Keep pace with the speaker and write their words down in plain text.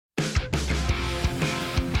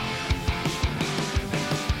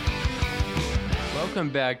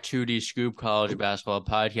Welcome back to the Scoop College Basketball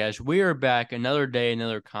Podcast. We are back another day,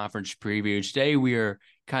 another conference preview. Today we are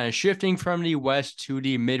kind of shifting from the West to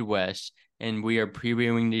the Midwest, and we are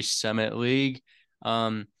previewing the Summit League.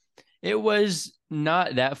 It was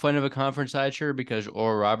not that fun of a conference last year because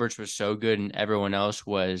Oral Roberts was so good and everyone else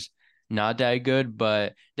was not that good,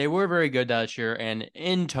 but they were very good that year. And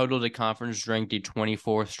in total, the conference ranked the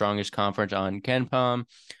 24th strongest conference on KenPom.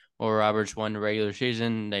 Oral Roberts won the regular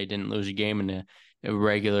season. They didn't lose a game in the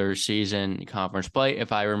regular season conference play,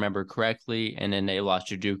 if I remember correctly. And then they lost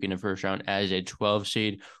to Duke in the first round as a 12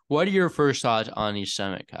 seed. What are your first thoughts on the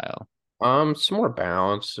Summit, Kyle? It's more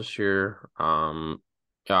balanced this year.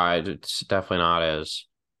 Yeah, it's definitely not as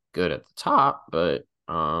good at the top, but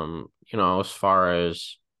as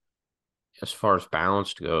far as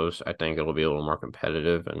balanced goes, I think it'll be a little more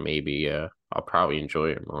competitive, and maybe I'll probably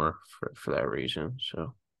enjoy it more for that reason.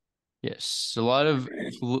 So Yes, a lot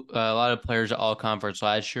of players at all conference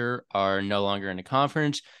last year are no longer in the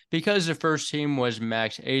conference because the first team was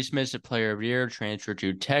Max Abmas, the player of the year, transferred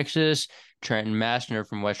to Texas. Trenton Massner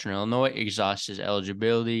from Western Illinois exhausts his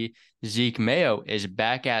eligibility. Zeke Mayo is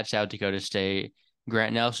back at South Dakota State.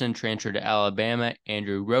 Grant Nelson transferred to Alabama.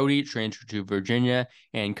 Andrew Rohde transferred to Virginia,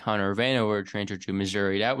 and Connor Vanover transferred to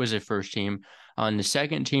Missouri. That was the first team. On the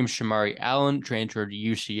second team, Shamari Allen transferred to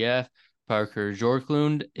UCF. Parker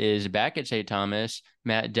Bjorklund is back at St. Thomas.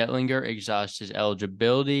 Matt Detlinger exhausts his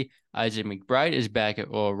eligibility. Isaac McBride is back at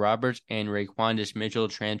Oral Roberts, and Raquandis Mitchell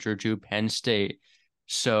transferred to Penn State.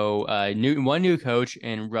 So, one new coach,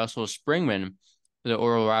 and Russell Springman, the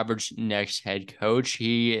Oral Roberts' next head coach.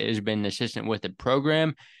 He has been an assistant with the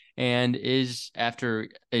program, and is after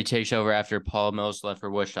it takes over after Paul Mills left for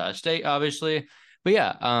Wichita State, obviously. But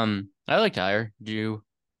yeah, I like Tyler. Do you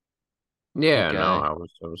yeah, think? no,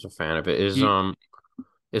 I was a fan of it. Is You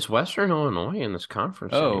is Western Illinois in this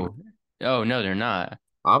conference anymore? Oh, oh no, they're not.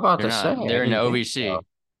 I'm about They're to say not. I They're in the didn't think so. OVC.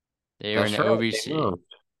 They are in That's the right, they OVC. moved.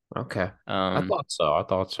 Okay, I Um, thought so. I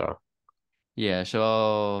thought so. yeah,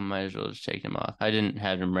 so I might as well just take them off. I didn't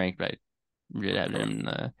have them ranked, but I did have Okay.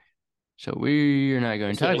 them. So we are not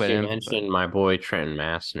going As to soon talk as about you them. But mentioned my boy Trenton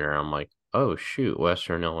Massner, I'm like, oh shoot,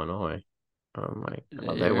 Western Illinois. I'm like,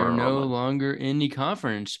 oh, they they're weren't on no my. longer in the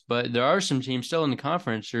conference. But there are some teams still in the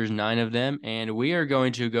conference. There's 9 of them, and we are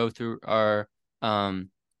going to go through our um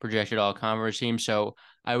projected all conference teams. So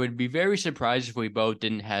I would be very surprised if we both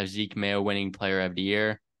didn't have Zeke Mayo winning Player of the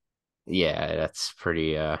Year. Yeah, that's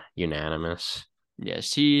pretty unanimous.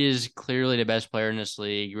 Yes, he is clearly the best player in this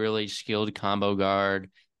league. Really skilled combo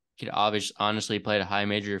guard. Could obviously honestly play at a high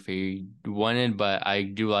major if he wanted, but I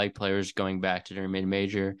do like players going back to their mid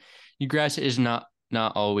major. The grass is not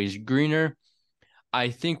always greener. I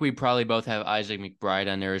think we probably both have Isaac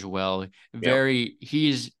McBride on there as well. Yep.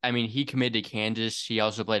 He committed to Kansas. He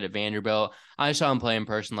also played at Vanderbilt. I saw him play in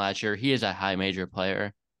person last year. He is a high major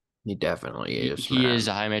player. He definitely is, He is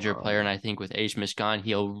man. a high major player, and Um, I think with Ace Miscon,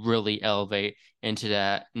 he'll really elevate into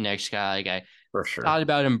that next guy. Like I for sure. thought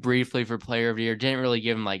about him briefly for Player of the Year, didn't really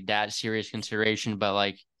give him like that serious consideration, but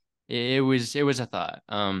like it was a thought.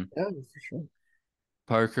 Yeah, for sure.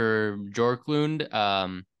 Parker Bjorklund,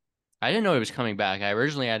 I didn't know he was coming back. I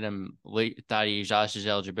originally had him late, thought he exhausted his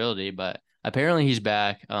eligibility, but apparently he's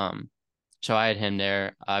back. So I had him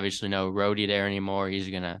there. Obviously, no Rhodey there anymore. He's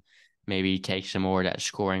gonna maybe take some more of that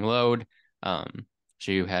scoring load.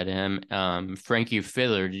 So you had him. Frankie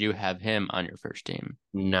Fiddler, did you have him on your first team?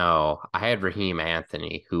 No, I had Raheem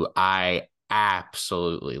Anthony, who I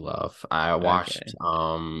absolutely love. I watched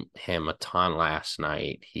Okay, him a ton last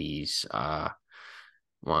night. He's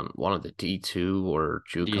one of the D2 or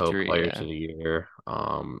JUCO D3, players yeah. of the year.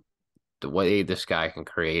 The way this guy can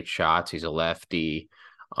create shots, he's a lefty.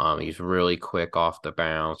 He's really quick off the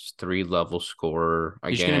bounce, three-level scorer.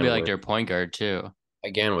 He's gonna be Again like with their point guard too.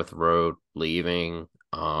 Road leaving,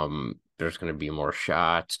 there's gonna be more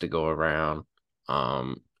shots to go around.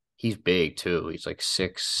 Um, he's big too. He's like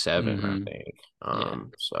 6'7", I Mm-hmm. think. Yeah.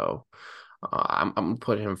 So I'm gonna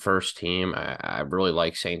put him first team. I really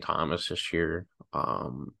like St. Thomas this year.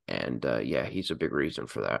 And yeah, he's a big reason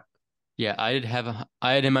for that. Yeah, I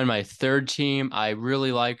had him on my third team. I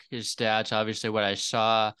really like his stats. Obviously, what I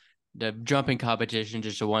saw, the jumping competition,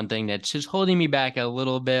 just the one thing that's just holding me back a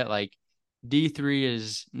little bit. Like D3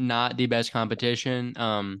 is not the best competition.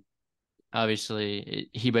 Obviously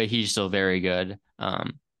but he's still very good.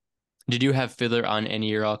 Did you have Fiddler on any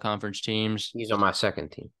of your all conference teams? He's on my second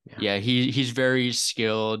team. Yeah, Yeah, he's very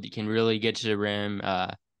skilled. He can really get to the rim.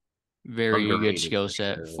 Very good underrated skill for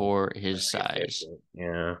set sure. for his Very size. efficient.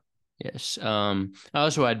 Yeah. Yes. I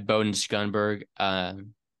also had Bowden Scunberg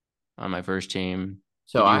on my first team.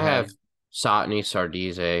 So Did you I have? have Satni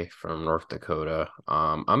Sardize from North Dakota.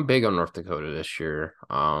 I'm big on North Dakota this year.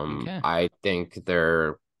 Okay. I think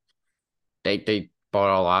they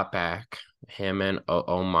bought a lot back. Him and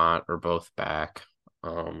Omot are both back.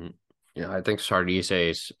 Um, I think Sardize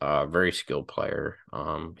is a very skilled player.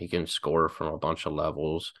 He can score from a bunch of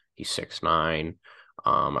levels. He's 6'9".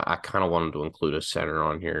 I kind of wanted to include a center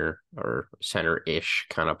on here or center-ish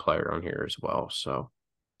kind of player on here as well. So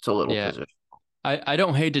it's a little Yeah. position. I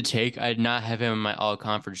don't hate to take. I did not have him in my all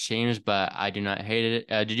conference teams, but I do not hate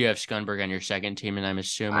it. Did you have Scunberg on your second team? And I'm I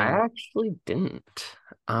assuming actually didn't.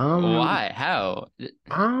 Um, why? How?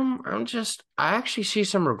 I actually see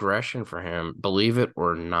some regression for him, believe it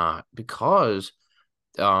or not, because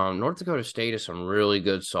North Dakota State has some really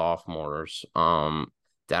good sophomores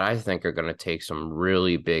that I think are going to take some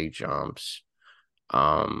really big jumps.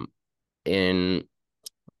 Um, in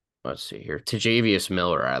let's see here, Tajavius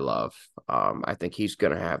Miller, I love. I think he's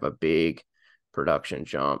going to have a big production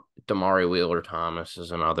jump. Damari Wheeler Thomas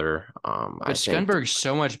is another. But I think Scunberg's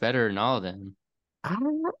so much better than all of them. I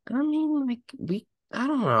don't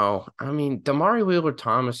know. I mean, Damari Wheeler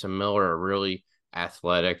Thomas and Miller are really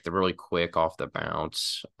athletic. They're really quick off the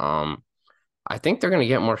bounce. I think they're going to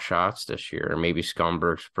get more shots this year. Maybe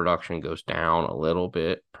Scumberg's production goes down a little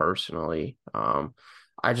bit personally.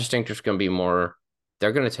 I just think there's going to be more.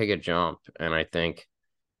 They're going to take a jump, and I think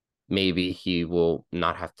maybe he will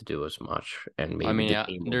not have to do as much, and I maybe mean, the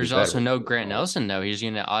team will be there's also better as no a Grant result. Nelson though. He's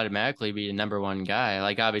going to automatically be the number one guy.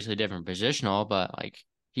 Like obviously different positional, but like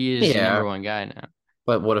he is the number Yeah, one guy now.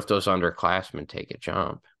 but what if those underclassmen take a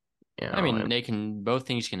jump? You I know, mean, and they can both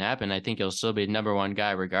things can happen. I think he'll still be the number one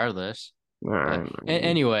guy regardless. But I mean,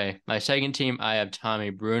 anyway, my second team, I have Tommy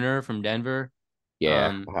Bruner from Denver.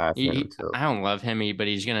 yeah, I have him too. I don't love him, but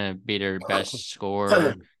he's gonna be their best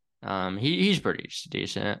scorer. He's pretty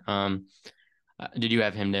decent. Did you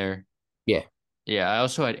have him there? Yeah. Yeah, I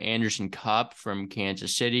also had Anderson Copp from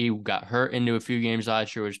Kansas City, who got hurt into a few games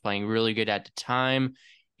last year, was playing really good at the time.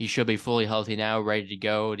 He should be fully healthy now, ready to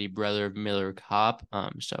go. The brother of Miller Kopp.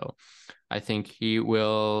 So I think he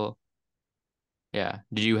will. Yeah.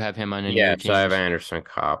 Did you have him on any of your Yeah, so I have teams? Anderson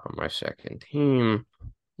Copp on my second team.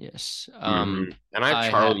 Yes. And I have I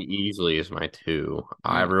had. Charlie Easley as my two.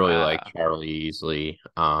 I really like Wow. Charlie Easley.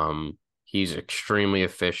 He's extremely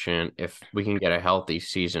efficient. If we can get a healthy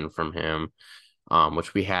season from him,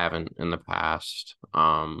 which we haven't in the past,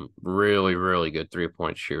 really, really good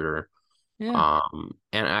 3-point shooter. Yeah.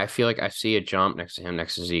 And I feel like I see a jump next to him,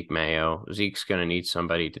 next to Zeke Mayo. Zeke's gonna need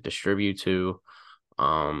somebody to distribute to.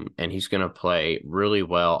 And he's going to play really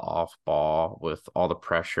well off ball with all the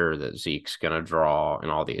pressure that Zeke's going to draw and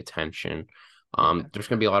all the attention. Yeah. There's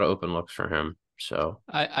going to be a lot of open looks for him. So,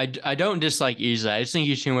 I don't dislike Iza. I just think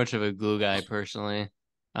he's too much of a glue guy personally,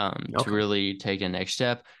 to okay. really take the next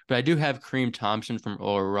step. But I do have Kareem Thompson from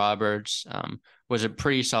Oral Roberts. Was a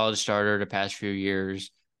pretty solid starter the past few years.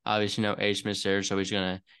 Obviously, no A Smith there, so he's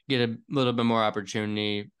gonna get a little bit more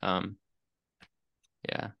opportunity.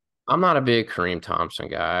 Yeah. I'm not a big Kareem Thompson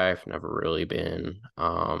guy. I've never really been.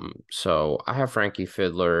 So I have Frankie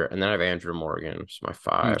Fiddler and then I have Andrew Morgan. It's my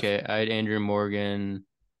five. Okay. I had Andrew Morgan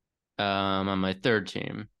on my third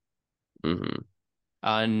team. Mm-hmm.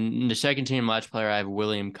 On the second team, last player, I have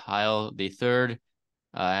William Kyle, the third.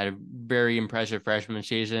 Had a very impressive freshman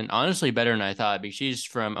season. Honestly, better than I thought because she's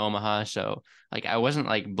from Omaha. So, like, I wasn't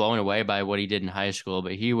like blown away by what he did in high school,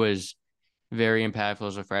 but he was very impactful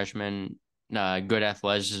as a freshman. Good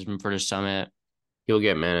athleticism for the summit. He'll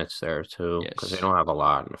get minutes there too because they Yes. don't have a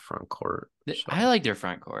lot in the front court. I So, like their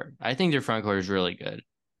front court. I think their front court is really good.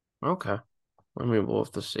 okay. I mean, we'll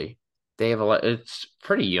have to see. They have a lot. It's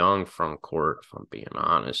pretty young from court, if I'm being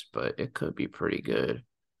honest, but it could be pretty good.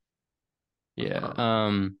 Yeah.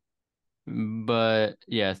 Um, But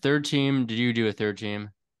yeah, third team. Did you do a third team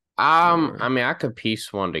I or? mean, I could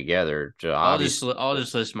piece one together. Obviously, I'll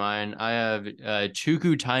just list mine. I have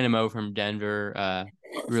Chuku Dynamo from Denver,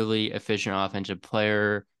 really efficient offensive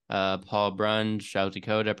player. Paul Brunn, South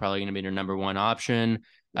Dakota, probably going to be their number one option.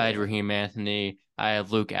 I had yeah, Raheem Anthony. I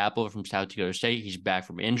have Luke Apple from South Dakota State. He's back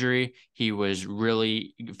from injury. He was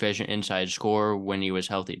really efficient inside scorer when he was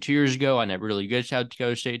healthy 2 years ago on that really good South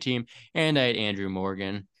Dakota State team. And I had Andrew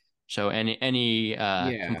Morgan. So any yeah,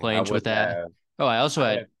 I complaints with would that? have. Oh, I also I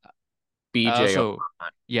had have BJ also,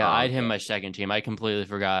 yeah, I had him Yeah, my second team. I completely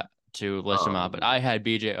forgot to list him out, but um, I had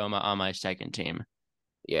BJ Oma on my second team.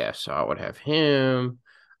 yeah. So I would have him.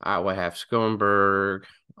 I would have Schoenberg.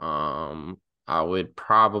 I would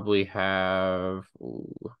probably have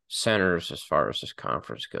centers as far as this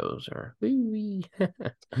conference goes, or wee wee.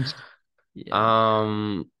 Yeah.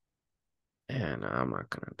 Um, and I'm not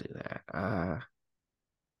gonna do that.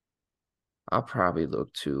 I'll probably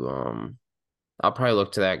look to I'll probably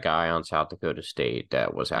look to that guy on South Dakota State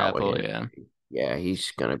that was out with Apple, him. yeah. Yeah,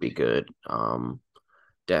 he's gonna be good.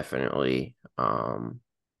 Definitely.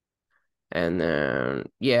 And then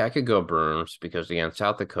yeah, I could go Brooms because again,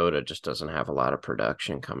 South Dakota just doesn't have a lot of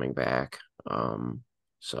production coming back.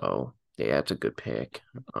 So yeah, it's a good pick.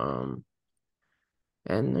 And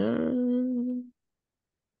then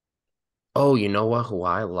oh, you know what? Who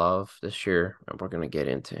I love this year, and we're gonna get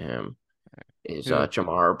into him, is Who?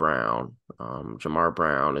 Jamar Brown. Jamar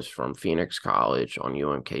Brown is from Phoenix College on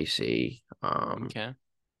UMKC. Okay.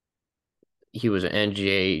 He was an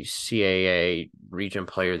NGA CAA Region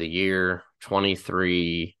Player of the Year,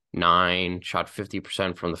 23-9, shot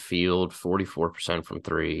 50% from the field, 44% from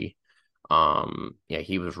three. Yeah,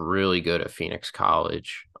 he was really good at Phoenix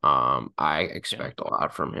College. I Okay. expect a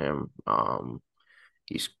lot from him.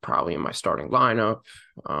 He's probably in my starting lineup,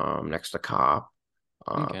 next to Cop,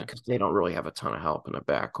 Okay. because they don't really have a ton of help in the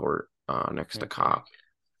backcourt, next to Okay. Cop.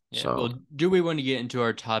 Yeah. Well, So do we want to get into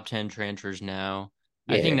our top 10 transfers now?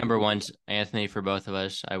 I think yeah, number one's Anthony for both of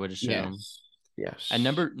us, I would assume. yes, And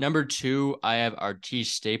yes. number two, I have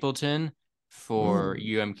Artis Stapleton for Mm,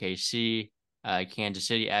 UMKC. Kansas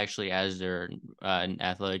City actually, as their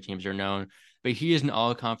athletic teams are known, but he is an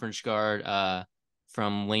all-conference guard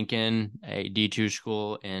from Lincoln, a D2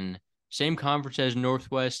 school in same conference as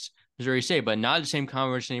Northwest Missouri State, but not the same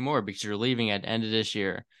conference anymore because they're leaving at the end of this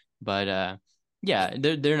year. But yeah,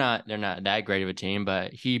 they're not that great of a team,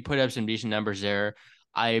 but he put up some decent numbers there.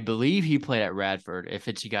 I believe he played at Radford, if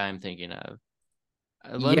it's a guy I'm thinking of.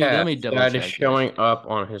 Let yeah, me double that is check this. showing up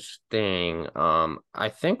on his thing. I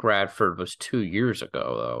think Radford was 2 years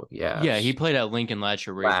ago, though. Yeah, he Yes, played at Lincoln last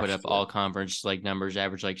year where he put up last year. all conference like numbers,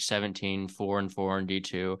 average like 17, 4 and 4 in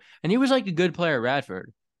D2. And he was like a good player at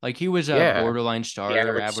Radford. Like he was a Yeah, borderline he starter,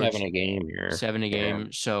 averaged seven average a game here. 7 a Yeah,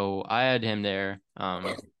 game. So I had him there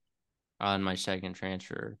on my second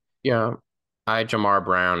transfer. yeah. I had Jamar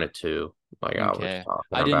Brown at two, like I was Okay. talking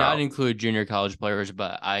I did not about. include junior college players,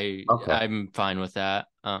 but Okay. I'm fine with that.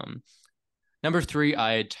 Number three,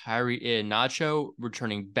 I had Tyree Nacho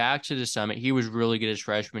returning back to the Summit. He was really good his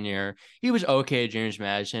freshman year. He was okay at James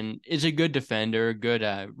Madison. Is a good defender, good,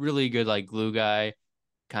 really good like glue guy,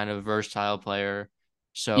 kind of versatile player.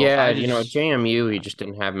 So Yeah, I just, JMU, he yeah, just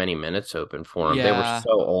didn't have many minutes open for him. They were yeah,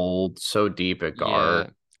 so old, so deep at guard.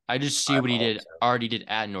 yeah. I just see I what he loved did him. already did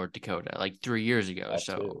at North Dakota like 3 years ago. That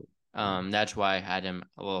So too. Yeah. that's why I had him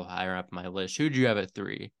a little higher up my list. Who do you have at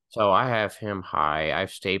three? So I have him high. I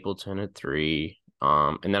have Stapleton at three.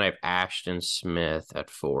 And then I have Ashton Smith at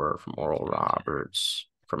four from Oral Okay. Roberts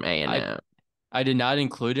from A and I M. I did not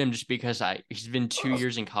include him just because he's been 2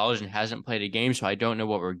 years in college and hasn't played a game, so I don't know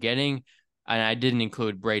what we're getting. And I didn't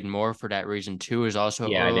include Braden Moore for that reason too, is also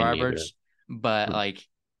Yeah, I Oral didn't either. Roberts. But like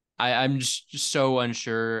I'm just so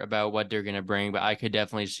unsure about what they're gonna bring, but I could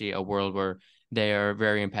definitely see a world where they are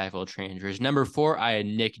very impactful transfers. Number four, I had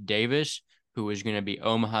Nick Davis, who is gonna be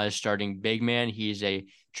Omaha's starting big man. He's a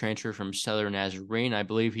transfer from Southern Nazarene. I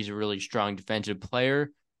believe he's a really strong defensive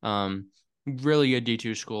player. Really good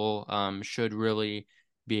D2 school. Should really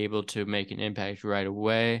be able to make an impact right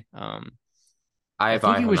away. I I have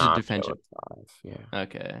think he was a Ihanacho defensive. at five. Yeah.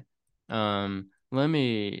 Okay. Let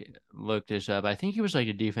me look this up. I think he was like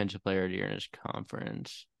a defensive player of the year in his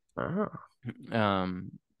conference. Oh.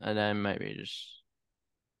 And I might be just.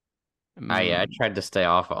 I Mm, tried to stay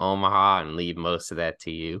off of Omaha and leave most of that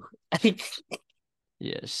to you.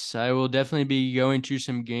 yes, I will definitely be going to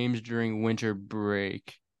some games during winter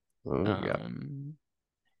break. Yeah. Um,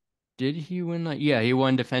 Did he win like yeah, he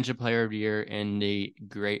won defensive player of the year in the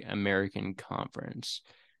Great American Conference.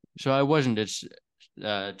 So I wasn't just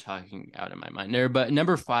talking out of my mind there. But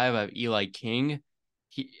number five, I have Eli King.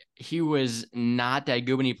 He was not that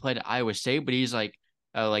good when he played at Iowa State, but he's like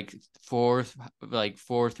fourth, like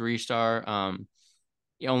 4 3 star.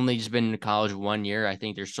 He only just been in college 1 year. I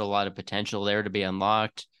think there's still a lot of potential there to be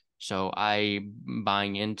unlocked. So I'm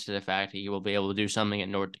buying into the fact that he will be able to do something at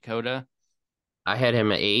North Dakota. I had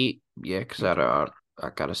him at eight. Yeah, because Okay. I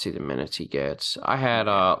gotta see the minutes he gets. I had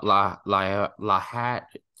Okay. Lahat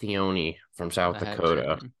Theoni from South I had to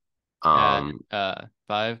Dakota. at Um,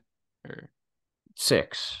 five or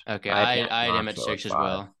six. okay. I had I had him at Nacho at six as five.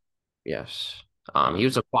 well. Yes. He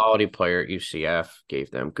was Um, a quality player at UCF,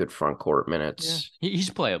 gave them good front court yeah, minutes. he's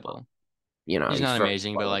playable. He's He's not very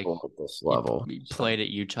amazing, but like playable at this he, level. he So, played at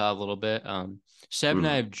Utah a little bit. Seven, I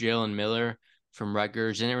mm. have Jalen Miller from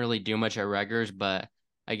Rutgers. Didn't really do much at Rutgers, but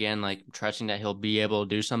again, like trusting that he'll be able to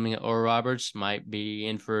do something at Oral Roberts might be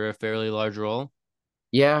in for a fairly large role.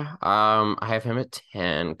 Yeah, I have him at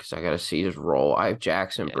 10 because I got to see his role. I have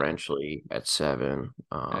Jackson Yeah. Brenchley at 7.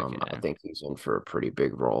 I Okay. think he's in for a pretty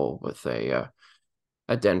big role with a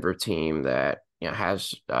Denver team that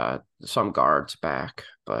has some guards back,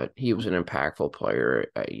 but he was an impactful player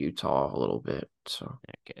at Utah a little bit. So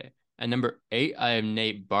Okay. At number 8, I have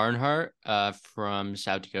Nate Barnhart from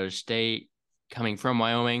South Dakota State, coming from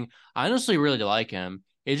Wyoming. I honestly really like him.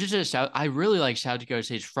 It's just I really like South Dakota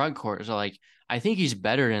State's front court. So like I think he's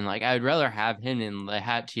better than like I'd rather have him than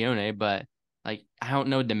Tione, but like I don't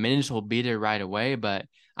know the minutes will be there right away, but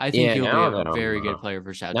I think yeah, he'll be a very good player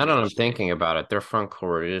for South now that Dakota I'm State. thinking about it, their front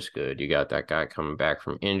court is good. You got that guy coming back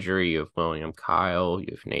from injury. You have William Kyle. You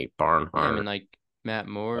have Nate Yeah, I mean Barnhart. like Matt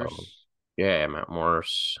So, Morris. yeah, Matt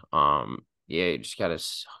Morris. Yeah, you just gotta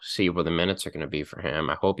see where the minutes are gonna be for him.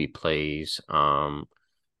 I hope he plays.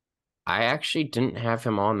 I actually didn't have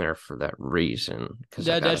him on there for that reason because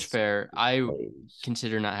I gotta That's see fair. if he I plays.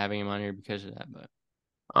 consider not having him on here because of that, but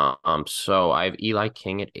So I have Eli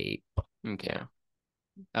King at 8. okay.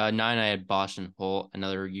 Yeah, 9, I had Boston Holt,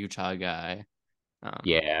 another Utah guy. Um,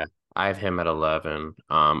 yeah, I have him at 11.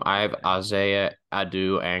 I have okay. Isaiah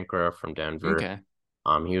Adu Ankara from Denver. Okay.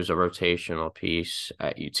 He was a rotational piece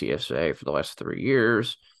at UTSA for the last 3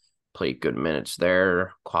 years. Played good minutes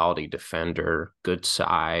there. Quality defender, good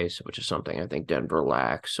size, which is something I think Denver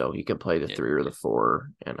lacks. So he can play the Yeah. 3 or the 4,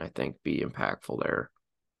 and I think be impactful there.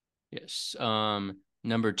 Yes.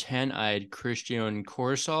 Number 10, I had Christian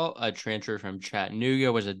Corsall, a transfer from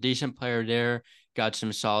Chattanooga, was a decent player there. Got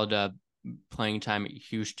some solid playing time at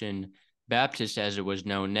Houston Baptist, as it was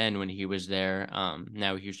known then when he was there.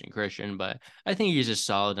 Now Houston Christian, but I think he's a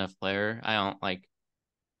solid enough player. I don't like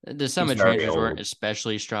the He's summit very transfers weren't old.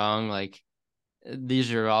 especially strong. Like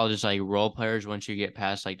these are all just like role players once you get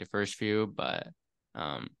past like the first few, but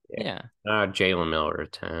Yeah. yeah. Jalen Miller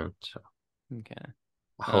at 10. So Okay.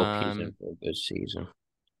 I hope he's in Um, for a good season.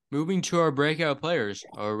 Moving to our breakout players,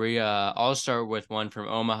 or I'll start with one from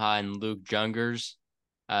Omaha and Luke Jungers.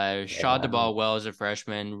 Shot the Yeah. ball well as a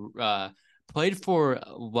freshman. Played for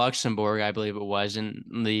Luxembourg, I believe it was, in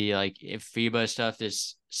the like FIBA stuff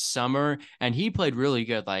this summer, and he played really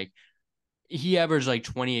good. Like he averaged like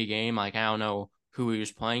 20 a game. Like I don't know who he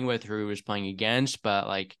was playing with, who he was playing against, but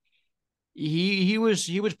like he was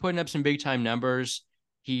putting up some big time numbers.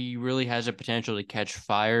 He really has a potential to catch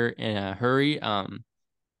fire in a hurry.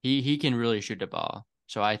 He can really shoot the ball.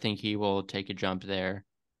 So I think he will take a jump there.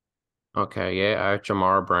 Okay, yeah, I have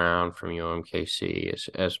Jamar Brown from UMKC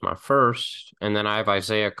as my first, and then I have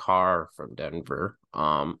Isaiah Carr from Denver.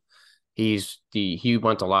 He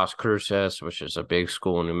went to Las Cruces, which is a big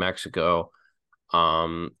school in New Mexico.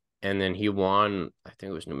 And then he won, I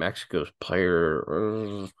think it was New Mexico's player.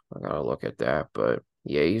 I gotta look at that, but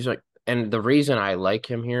yeah, he's like, and the reason I like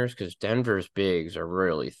him here is because Denver's bigs are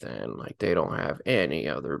really thin. Like they don't have any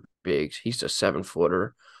other bigs. He's a 7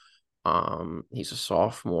 footer. He's a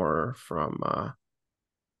sophomore from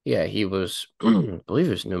yeah, he was I believe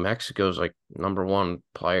it was New Mexico's like number 1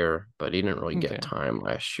 player, but he didn't really get Okay. time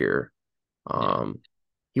last year. Yeah. Um,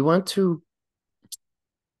 he went to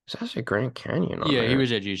it says a Grand Canyon on Yeah, he there.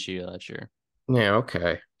 was at GCU last year. Yeah,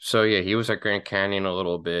 okay. So yeah, he was at Grand Canyon a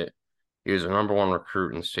little bit. He was a number 1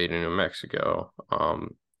 recruit in the state of New Mexico.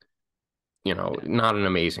 Yeah. Not an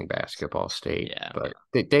amazing basketball state, Yeah. but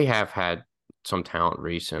they have had some talent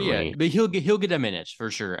But yeah, recently, but he'll get the minutes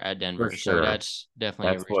for sure at for Denver. So sure. that's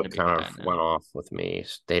definitely a That's reason to what be kind high of on went them. off with me.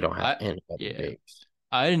 They don't have I any other yeah. bigs.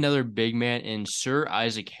 I had another big man in Sir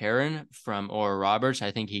Isaac Heron from Oral Roberts.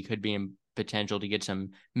 I think he could be in potential to get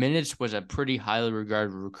some minutes. Was a pretty highly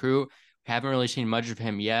regarded recruit. Haven't really seen much of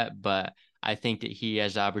him yet, but I think that he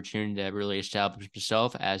has the opportunity to really establish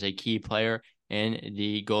himself as a key player in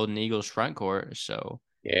the Golden Eagles front court. So,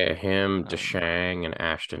 Yeah, him, um, DeShang, and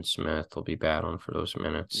Ashton Smith will be battling for those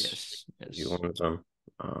minutes. yes, He yes, wins them.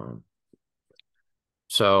 Um,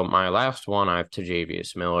 so my last one, I have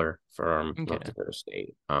Tajavius Miller from North okay, Dakota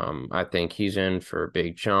State. I think he's in for a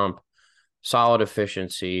big jump, solid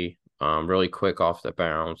efficiency, really quick off the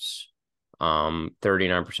bounce.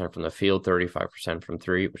 39% from the field, 35% from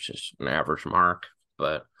three, which is an average mark.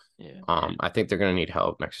 But yeah. I think they're going to need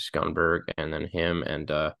help next to Skunberg, and then him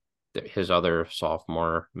and his other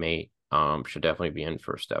sophomore mate should definitely be in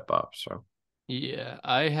for a step up. So Yeah,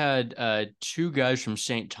 I had two guys from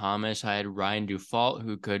St. Thomas. I had Ryan Dufault,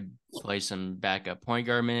 who could play some backup point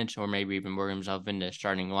guard minutes or maybe even work himself into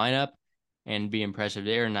starting lineup and be impressive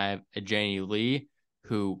there. And I have a Janie Lee,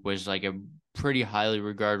 who was like a pretty highly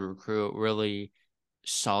regarded recruit, really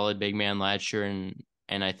solid big man last year,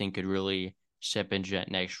 and I think could really step into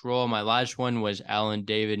that next role. My last one was Alan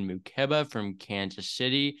David Mukeba from Kansas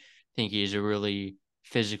City. I think he's a really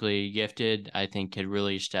physically gifted, I think could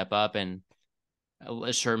really step up and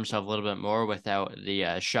assert himself a little bit more without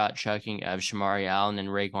the shot chucking of Shamari Allen and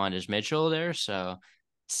Raekwon Mitchell there. So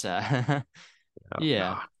it's Oh,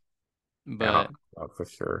 yeah, God. Yeah, but for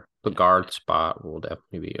sure. The yeah, guard spot will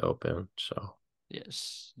definitely be open. So,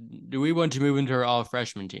 yes. Do we want to move into our all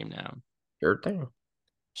freshman team now? sure thing.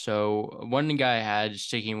 So one guy I had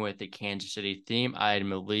sticking with the Kansas City theme, I had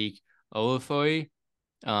Malik Olafoy.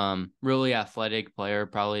 Really athletic player,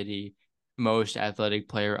 probably the most athletic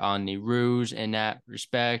player on the Roos in that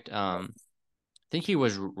respect. I think he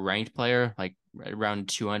was ranked player like right around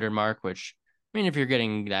 200 mark, which I mean, if you're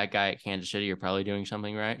getting that guy at Kansas City, you're probably doing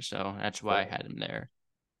something right. So that's why I had him there.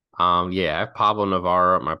 Yeah, I have Pablo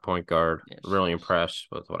Navarro at my point guard. Yes, Really yes. impressed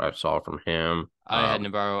with what I saw from him. I had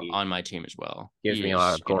Navarro He on my team as well. gives He me a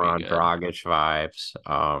lot is of going to be Goran good. Dragic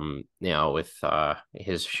vibes. With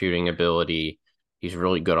his shooting ability, he's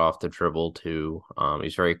really good off the dribble too.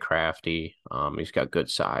 He's very crafty. He's got good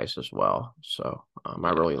size as well. So, I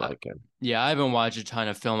Yeah, really like him. yeah. I haven't watched a ton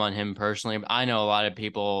of film on him personally, but I know a lot of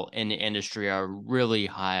people in the industry are really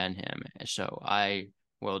high on him. So I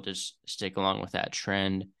will just stick along with that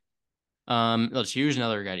trend. Let's use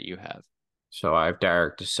another guy that you have. So I have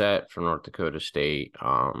Derek Dissett from North Dakota State.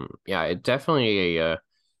 Yeah, it definitely a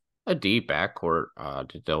deep backcourt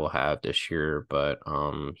that they'll have this year, but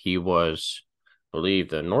he was, I believe,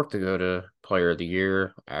 the North Dakota Player of the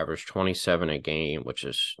Year, averaged 27 a game, which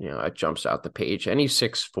is, that jumps out the page. And he's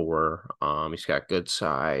 6'4". He's got good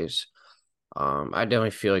size. I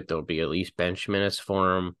definitely feel like there'll be at least bench minutes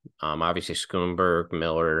for him. Obviously Schoenberg,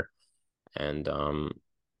 Miller, and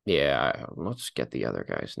yeah, let's get the other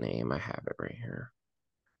guy's name. I have it right here.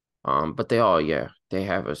 But yeah, they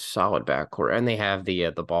have a solid backcourt, and they have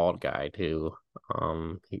the bald guy too.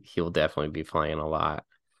 He'll definitely be playing a lot.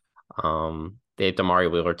 They have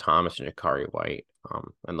Damari Wheeler Thomas and Jakari White,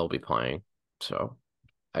 and they'll be playing. So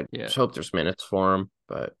I Yeah. just hope there's minutes for him,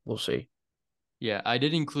 but we'll see. Yeah, I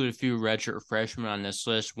did include a few redshirt freshmen on this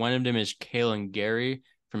list. One of them is Kalen Gary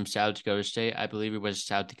from South Dakota State. I believe he was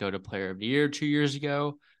South Dakota Player of the Year 2 years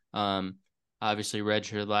ago. Um, Obviously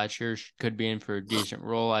redshirt last year, could be in for a decent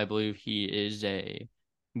role. I believe he is a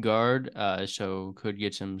guard, so could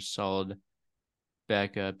get some solid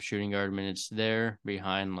backup shooting guard minutes there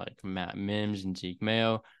behind like Matt Mims and Zeke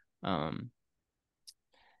Mayo. Um,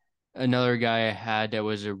 Another guy I had that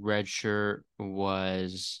was a redshirt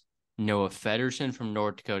was Noah Federson from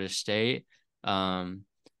North Dakota State. Um,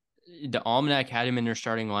 the Almanac had him in their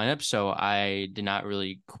starting lineup, so I did not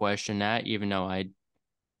really question that, even though I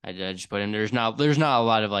did just put him. There's not a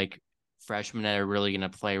lot of like freshmen that are really going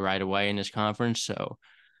to play right away in this conference, so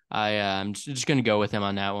I'm just going to go with him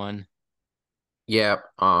on that one. Yeah,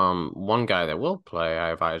 one guy that will play, I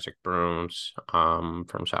have Isaac Bruns, from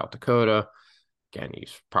South Dakota. Again,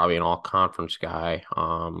 he's probably an all conference guy,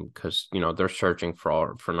 because they're searching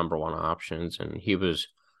for number one options, and he was,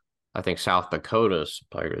 I think, South Dakota's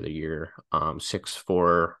Player of the Year.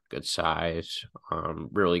 6'4", good size,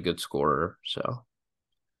 really good scorer. So,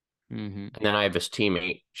 Mm-hmm. and then I have his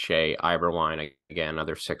teammate Shea Iberwine, again,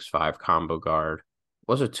 another 6'5" combo guard.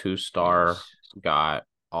 Was a 2-star, Yes. got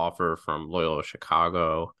offer from Loyola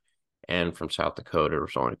Chicago and from South Dakota. There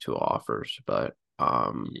was only two offers, but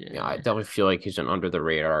yeah, I Yeah. definitely feel like he's an under the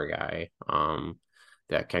radar guy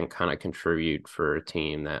that can kind of contribute for a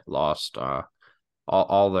team that lost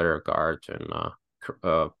all their guards and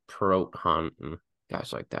Perot Hunt and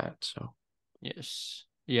guys like that. So Yes.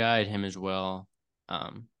 Yeah, I had him as well.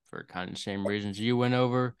 For kind of the same reasons you went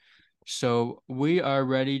over. So we are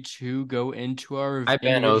ready to go into our I've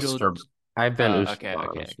been individual. Oster I've been Okay, Oosterbaum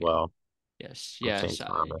okay, as okay. well Yes, from yes. St.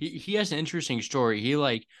 Thomas. He has an interesting story. He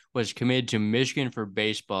like was committed to Michigan for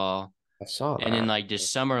baseball, I saw and then that. like this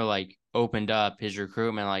summer like opened up his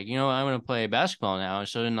recruitment. Like I'm gonna play basketball now.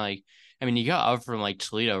 So then like I mean he got out from like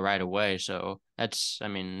Toledo right away. So that's a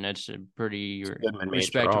pretty It's a good mid-major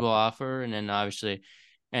respectable offer. offer. And then obviously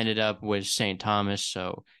ended up with St. Thomas.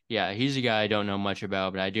 So yeah, he's a guy I don't know much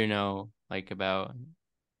about, but I do know like about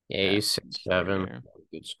Yeah, that he's 6'7", story there.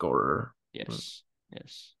 good scorer. Yes,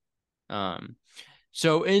 yes. Um,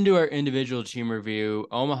 so into our individual team review,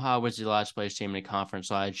 Omaha was the last place team in the conference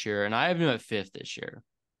last year, and I have them at fifth this year.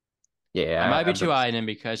 I Yeah, might be too high in them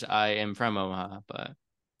because I am from Omaha, but I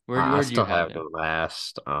where do you still have have them? them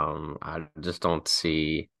last. I just don't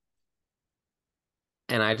see,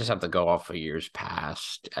 and I just have to go off of years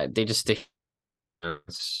past. They just stick.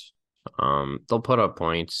 They'll put up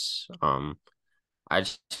points. I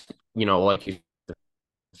just, like you,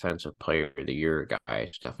 defensive player of the year guy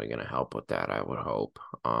is definitely going to help with that. I would hope.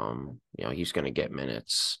 He's going to get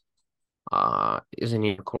minutes. Isn't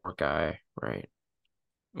he a core guy, right?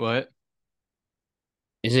 What?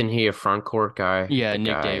 Isn't he a front court guy? Yeah, The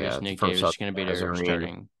Nick guy Davis. Nick from Davis is Southern going to be their Nazarene.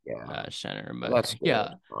 starting Yeah, center. well, But that's good.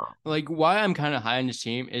 yeah, like why I'm kind of high on this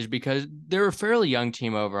team is because they're a fairly young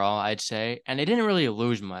team overall, I'd say, and they didn't really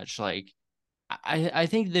lose much. Like I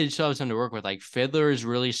think they still have something to work with. Like Fiddler is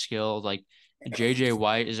really skilled. Like JJ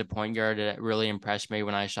White is a point guard that really impressed me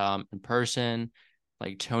when I saw him in person.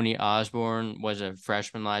 Like Tony Osborne was a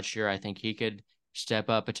freshman last year. I think he could step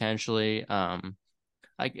up potentially.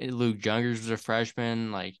 Like Luke Jungers was a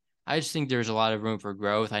freshman. Like I just think there's a lot of room for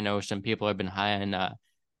growth. I know some people have been high on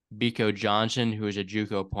Biko Johnson, who is a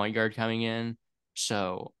JUCO point guard coming in.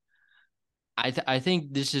 So I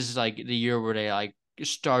think this is like the year where they like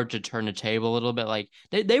start to turn the table a little bit. Like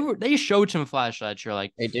they showed some flash last year.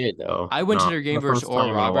 Like They did though. I went to No, their game the versus first Oral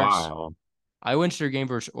time in a Roberts. while. I went to their game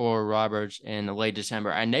versus Oral Roberts in late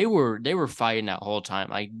December, and they were fighting that whole time.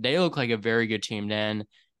 Like they looked like a very good team then.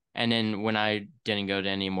 And then when I didn't go to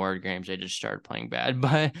any more games, they just started playing bad.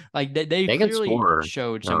 But like they They can clearly score.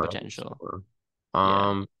 showed some No, they can potential. score.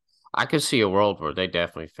 Yeah. I could see a world where they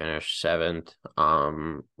definitely finish seventh,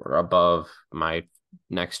 or above my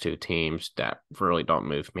next two teams that really don't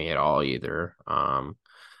move me at all either.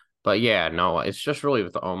 But yeah, no, it's just really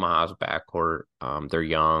with the Omaha's backcourt. They're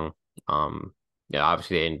young. Yeah,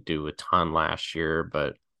 obviously they didn't do a ton last year,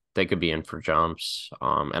 but they could be in for jumps.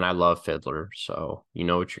 And I love Fiddler, so you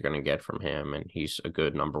know what you're gonna get from him, and he's a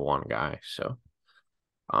good number one guy. So,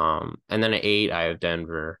 and then at eight, I have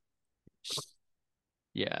Denver.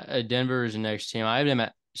 Yeah. Denver is the next team. I have them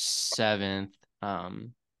at seventh.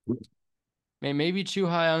 Um, maybe too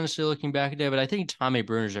high, honestly, looking back at it, but I think Tommy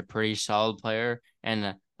Bruner's a pretty solid player,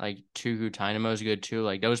 and like Tugu Dynamo is good too.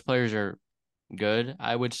 Like those players are good,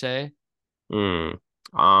 I would say. Mm.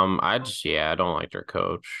 I don't like their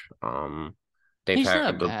coach. They've He's had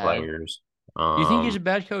not good bad. players. You think he's a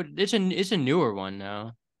bad coach? It's a newer one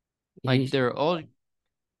now. Like He's they're all.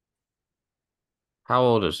 how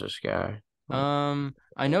old is this guy? Like,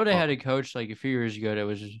 I know they had a coach like a few years ago that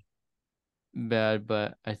was bad,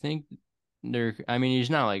 but I think they're. I mean, he's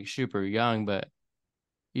not like super young, but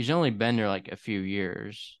he's only been there like a few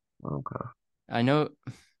years. okay. I know.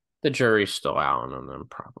 The jury's still out on them,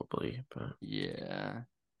 probably, but Yeah.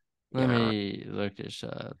 Let yeah, me look this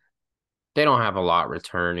up. they don't have a lot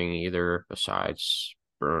returning either, besides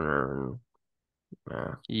Bruner and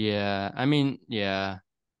Yeah, I mean, yeah,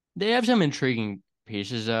 they have some intriguing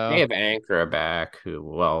pieces they though. have Anchor back who,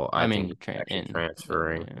 well, I I think mean, he's actually but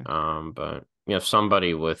transferring. yeah, But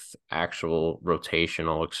somebody with actual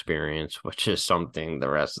rotational experience, which is something the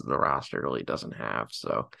rest of the roster really doesn't have.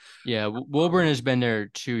 So, yeah. Wilburn um, has been there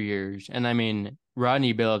 2 years, and I mean,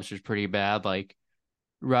 Rodney Billups was pretty bad. Like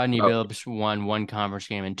Rodney oh, Billups won one conference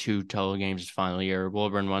game and two total games his final year.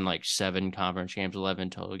 Wilburn won like seven conference games, 11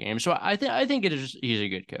 total games. So I think it is he's a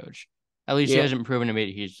good coach. At least he yeah, hasn't proven to me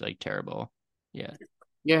that he's like terrible. Yeah,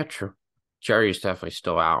 yeah, true. Jerry's definitely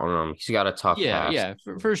still out on him. He's got a tough yeah, pass. yeah,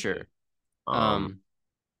 for sure. Um, Um,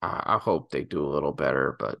 I hope they do a little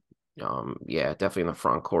better, but yeah, definitely in the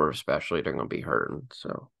front court, especially they're gonna be hurting.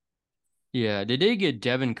 So Yeah, they did get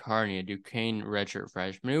Devin Carney, a Duquesne redshirt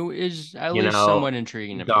freshman, who is at you least know, somewhat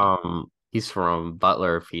intriguing to he's, me. he's from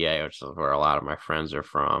Butler, PA, which is where a lot of my friends are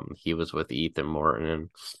from. He was with Ethan Morton,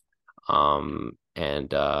 and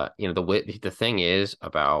the thing is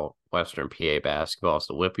about Western PA basketball is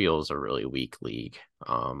the Whippeal is a really weak league.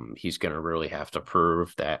 He's gonna really have to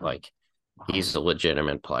prove that like he's a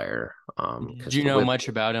legitimate player. Do Because you the know Whip much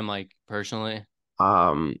about him, like personally?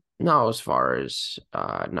 No, as far as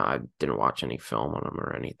no, I didn't watch any film on him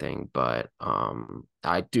or anything, but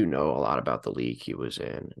I do know a lot about the league he was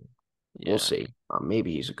in. We'll Yeah, see.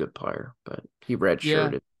 Maybe he's a good player, but he yeah.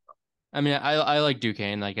 redshirted. I mean, I like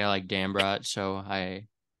Duquesne, like I like Dambrot, so I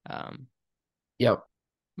um Yep.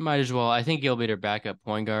 might as well. I think he'll be their backup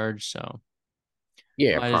point guard, so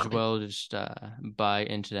Yeah, might as probably. well just buy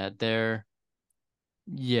into that there.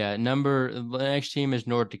 Yeah, the next team is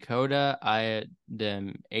North Dakota. I had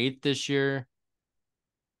them eighth this year,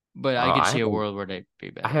 but I could I see have a them. world where they'd be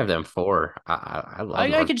I have better. them four. I love I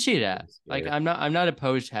North could see that. this Like year. I'm not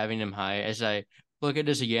opposed to having them high. As I look at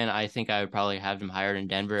this again, I think I would probably have them higher in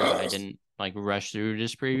Denver if I didn't like rush through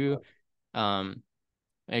this preview. Um,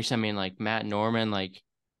 I mean like Matt Norman, like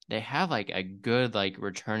they have like a good like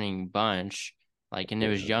returning bunch. Like and it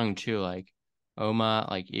was Yeah. young too, like Oma,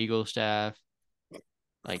 like Eagle staff.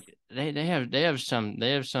 Like they have some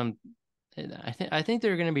I think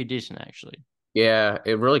they're gonna be decent actually. Yeah,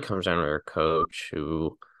 it really comes down to their coach,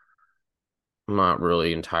 who I'm not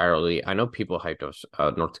really entirely. I know people hyped us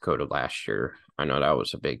North Dakota last year. I know that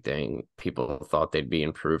was a big thing. People thought they'd be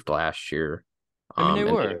improved last year. I mean they And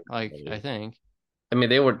they were, didn't like I really. think. I mean,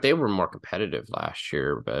 they were more competitive last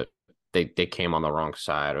year, but they came on the wrong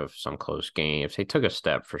side of some close games. They took a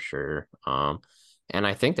step for sure. And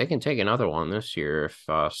I think they can take another one this year if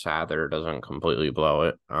Sather doesn't completely blow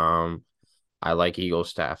it. I like Eagle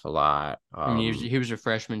staff a lot. I mean, he was a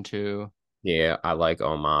freshman too. Yeah, I like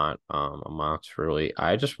Omont. Omont's really.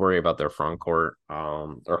 I just worry about their front court.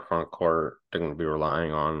 Their front court. They're going to be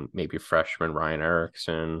relying on maybe freshman Ryan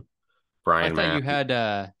Erickson, I Brian thought you Matthews.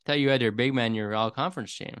 had thought you had your big man in your all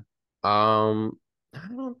conference team. I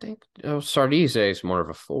don't think Sardize is more of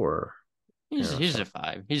a four. He's Yeah, he's so a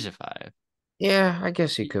five. He's a five. yeah, I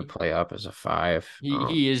guess he could He, play up as a five.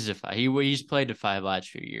 he is a five. He's played a five last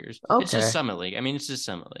few years. It's a Okay, summit league. I mean, it's a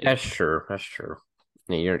summit league. that's true. That's true.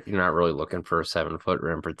 Yeah, you're not really looking for a 7 foot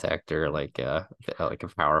rim protector like a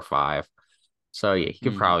power five. So yeah, he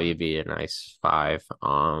could Yeah. probably be a nice five.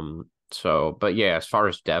 So but yeah, as far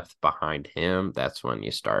as depth behind him, that's when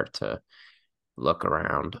you start to look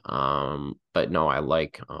around. But no, I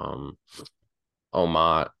like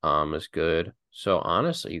Omat is good. So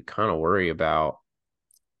honestly, you kind of worry about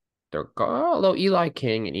although Eli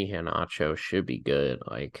King and Iheanacho should be good.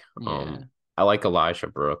 Yeah. I like Elijah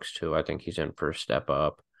Brooks too. I think he's in for a step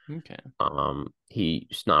up. Okay.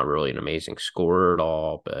 He's not really an amazing scorer at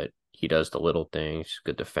all, but he does the little things.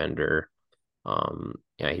 Good defender.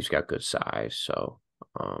 Yeah, he's got good size. So,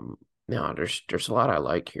 no, there's a lot I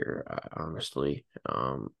like here, honestly.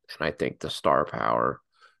 And I think the star power,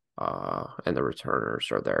 and the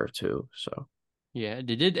returners are there too. So, Yeah,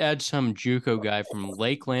 they did add some JUCO guy from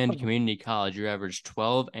Lakeland Community College who averaged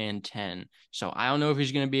 12 and 10. So I don't know if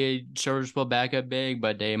he's going to be a serviceable backup big,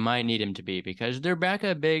 but they might need him to be because their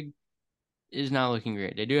backup big is not looking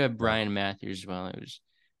great. They do have no, Brian Matthews as well. It was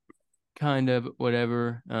kind of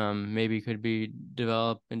whatever. Maybe could be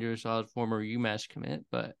developed into a solid former UMass commit,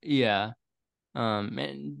 but yeah.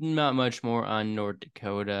 And not much more on North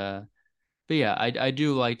Dakota. But yeah, I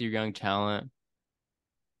do like their young talent.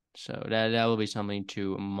 So that will be something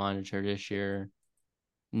to monitor this year.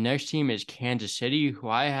 Next team is Kansas City, who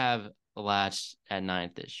I have last at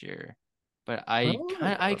ninth this year. But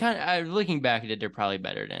oh, looking back at it, they're probably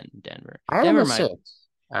better than Denver. I have him Denver at might. six.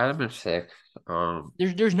 I have him at six.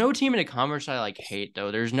 There's no team in a conference I like hate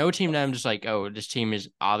though. There's no team that I'm just like, oh, this team is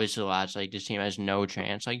obviously last. Like this team has no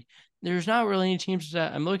chance. Like there's not really any teams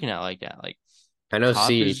that I'm looking at like that. Like I know Top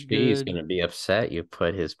is CHP is good. gonna be upset you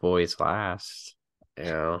put his boys last. You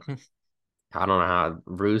know, I don't know how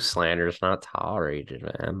Bruce slander is not tolerated,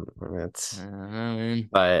 man. I It's don't know, man.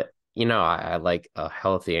 But I like a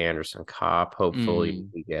healthy Anderson Cop. Hopefully Mm,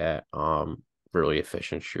 we get really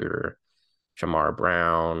efficient shooter. Jamar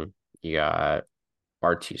Brown. You got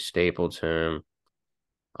RT Stapleton.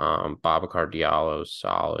 Babacar Diallo is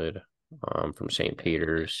solid. From St.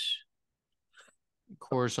 Peter's.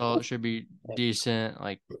 Corsalt should be decent.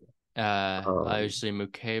 Like Um, obviously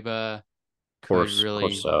Mukeba could course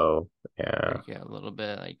really Corso. Yeah. break out a little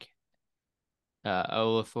bit. Like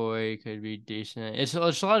Olafoy could be decent. It's a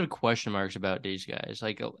lot of question marks about these guys.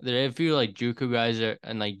 Like there are a few like JUCO guys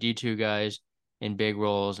and like D2 guys in big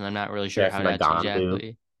roles, and I'm not really sure Jeff how that's Naganu.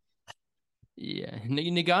 exactly. Yeah,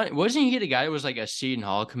 Nagant wasn't he the guy that was like a Seton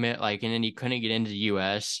Hall commit, like, and then he couldn't get into the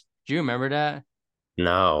U.S. Do you remember that?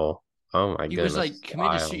 No. Oh my He was goodness. like It's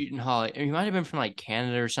committed to wild. Seton Hall. He might have been from like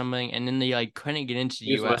Canada or something, and then they like couldn't get into the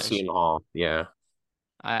He was with U.S. Seton Hall. Yeah.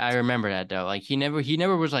 I remember that though. Like he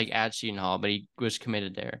never was like at Seton Hall, but he was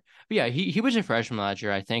committed there. But yeah, he was a freshman last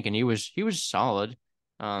year, I think, and he was solid.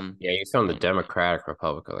 Yeah, he's from the And Democratic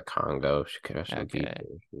Republic of the Congo. She could have some visa okay,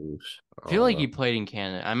 issues. I feel like he played in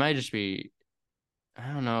Canada. I might just be. I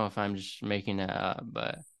don't know if I'm just making that up,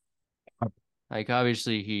 but like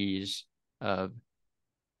obviously he's of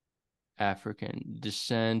African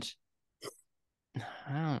descent.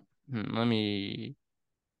 I let me.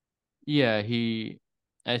 Yeah,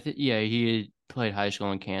 I think yeah he played high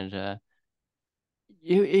school in Canada.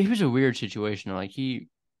 It was a weird situation. Like he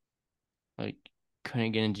like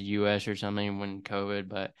couldn't get into US or something when COVID,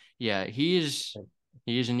 but yeah, he is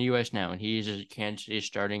in the US now and he is a Kansas City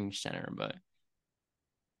starting center. But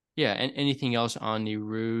yeah, and anything else on the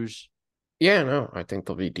Ruse? Yeah, no, I think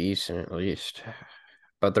they'll be decent at least.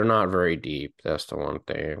 But they're not very deep. That's the one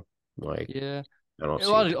thing. Like, Yeah. I don't A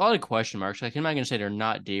see lot a of a ton. lot of question marks. Like I'm not gonna say they're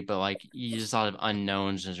not deep, but like there's a lot of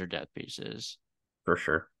unknowns as their depth pieces. For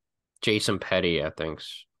sure. Jason Petty, I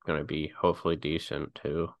think's gonna be hopefully decent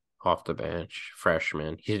too. Off the bench.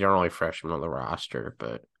 Freshman. He's the only freshman on the roster,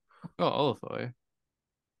 but Oh, Olafoy.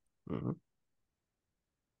 mhm.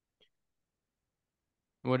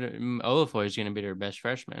 Olafoy is gonna be their best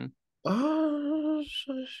freshman. uh,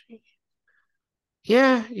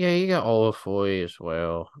 Yeah, you got Olafoy as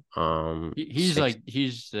well. He's Six. like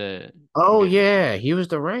he's the Oh good guy. yeah, he was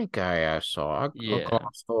the rank guy I saw. I Yeah,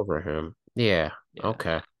 glossed over him. Yeah, yeah.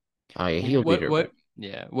 okay. Yeah, he'll be the What?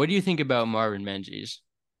 Yeah. What do you think about Marvin Menzies?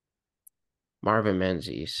 Marvin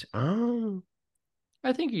Menzies.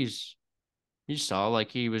 I think you saw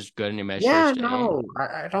like he was good in New Mexico Yeah, State. no,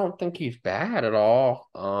 I don't think he's bad at all.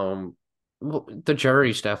 Well, the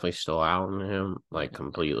jury's definitely still out on him, like Yeah,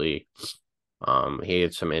 completely. He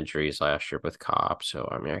had some injuries last year with Cobb, so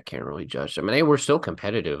I mean, I can't really judge them. And they were still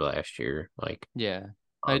competitive last year. Like, yeah.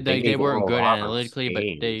 they They gave him weren't a good lot of analytically, but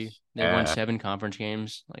games. they won Yeah, 7 conference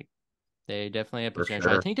games. Like they definitely have for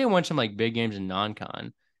potential. I sure. think they won some like big games in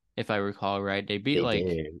non-con, if I recall right. They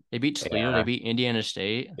did. They beat Toledo, they Yeah, beat Indiana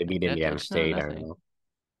State. they Like beat Indiana that's not State. I nothing. know.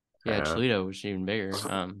 Yeah, Yeah, Toledo was even bigger.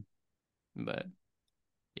 But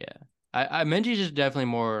yeah, I Menzies is definitely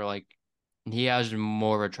more like he has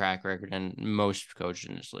more of a track record than most coaches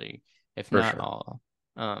in this league, if for not sure. all.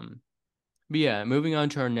 But yeah, moving on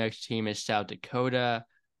to our next team is South Dakota.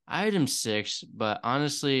 I had him 6, but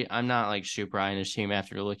honestly, I'm not like super high in this team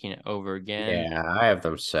after looking it over again. Yeah, I have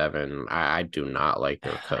them 7. I do not like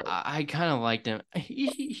their coach. I kind of liked him.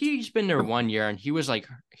 He's been there 1 year, and he was like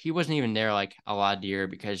he wasn't even there like a lot of the year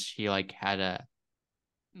because he like had a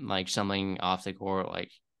like something off the court,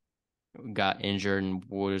 like got injured and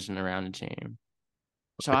wasn't around the team.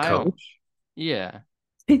 So The I don't, coach? yeah,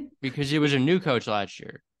 because he was a new coach last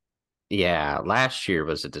year, Yeah, last year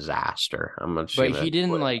was a disaster. I'm just but gonna he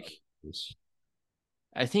didn't put it like. out.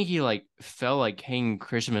 I think he like fell like hanging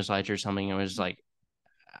Christmas lights or something. It was like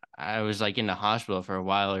I was like in the hospital for a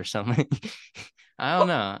while or something. I don't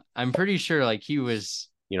know. I'm pretty sure like he was.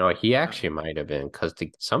 He Uh, actually might have been because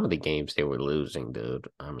some of the games they were losing, dude.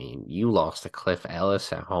 I mean, you lost to Cliff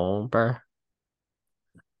Ellis at home, bruh.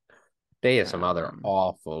 They had some other um,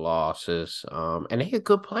 awful losses. And they had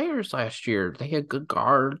good players last year. They had good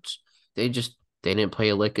guards. They didn't play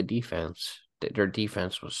a lick of defense. Their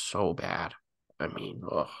defense was so bad. I mean,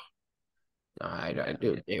 ugh, I yeah,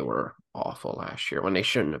 do. They were awful last year when they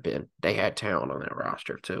shouldn't have been. They had talent on that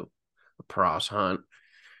roster too. Pros Hunt.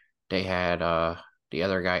 They had the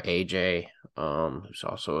other guy AJ, who's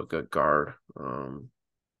also a good guard.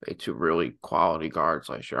 They two really quality guards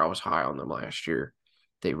last year. I was high on them last year.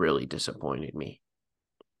 They really disappointed me.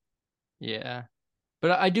 yeah.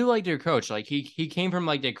 But I do like their coach. Like he came from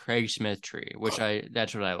like the Craig Smith tree, which I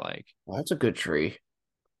that's what I like. Well, that's a good tree.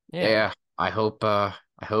 Yeah. Yeah, I hope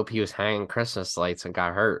he was hanging Christmas lights and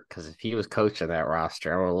got hurt because if he was coaching that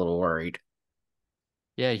roster, I'm a little worried.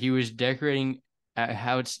 Yeah, he was decorating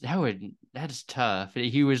how it's that's tough.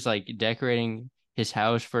 He was like decorating his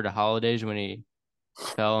house for the holidays when he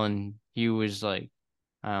fell and he was like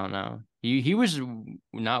I don't know. He was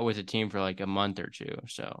not with the team for like a month or two.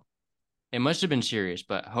 So it must have been serious,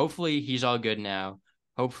 but hopefully he's all good now.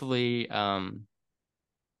 Hopefully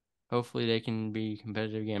hopefully they can be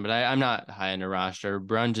competitive again. But I'm not high in the roster.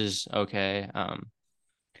 Bruns is okay.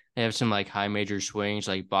 They have some like high major swings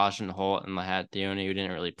like Boston Holt and Lahat Theoni who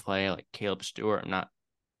didn't really play, like Caleb Stewart. I'm not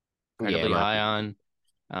Yeah, incredibly high on.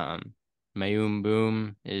 Um, Mayum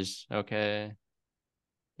Boom is okay.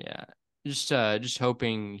 Yeah, just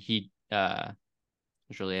hoping he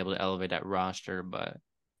is really able to elevate that roster. But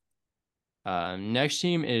next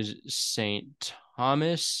team is St.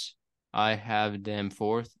 Thomas. I have them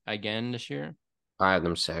 4th again this year. I had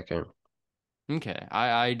them second, Okay,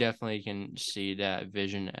 I definitely can see that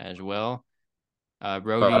vision as well. but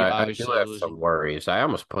Brody I do obviously have some losing. worries. I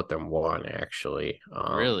almost put them 1 actually.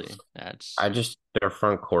 Really, I that's just their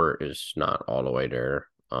front court is not all the way there.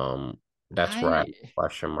 That's where I have I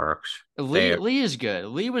question marks. Lee They Lee is good.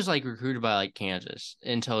 Lee was like recruited by like Kansas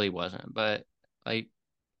until he wasn't, but like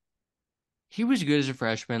he was good as a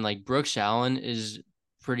freshman. Like Brooks Allen is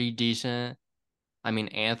pretty decent. I mean,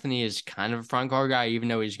 Anthony is kind of a front court guy, even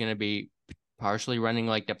though he's going to be partially running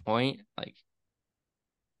like the point. Like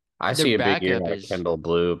I their see a big year backup out of is Kendall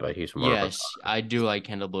Blue, but he's more of a yes, I do like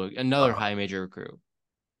Kendall Blue, another uh, high major recruit.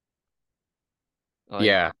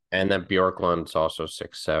 Like yeah, and then Bjorklund's also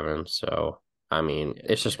 6'7". So I mean,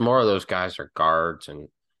 it's yeah, just more of those guys are guards, and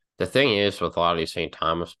the thing is with a lot of these St.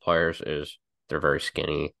 Thomas players is they're very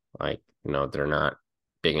skinny. Like they're not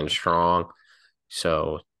big and yeah. strong,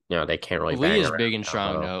 so they can't really Lee bang is around big and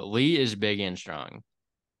strong elbow. though. Lee is big and strong.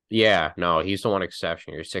 Yeah, no, he's the one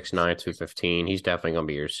exception. You're 6'9", 215. He's definitely gonna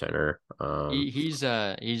be your center. He's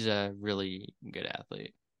a really good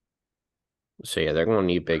athlete. So yeah, they're gonna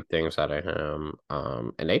need big things out of him.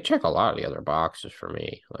 And they check a lot of the other boxes for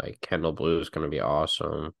me. Like Kendall Blue is gonna be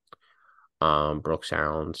awesome. Brooks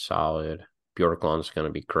Allen, solid. Bjorklund's going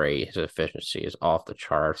to be great. His efficiency is off the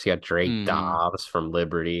charts. He got Drake Mm, Dobbs from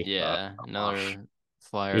Liberty. yeah, Gosh. another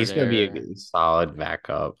flyer He's going to be a there. solid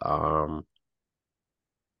backup.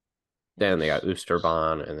 Then they got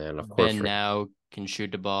Oosterbaan, and then of course Ben for now can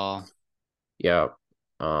shoot the ball. yeah.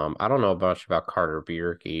 I don't know much about Carter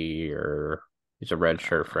Bierke or he's a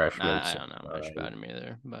redshirt freshman. I So, don't know much about him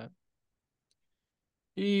either, but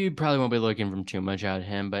you probably won't be looking from too much out of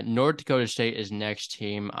him. But North Dakota State is next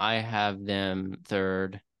team. I have them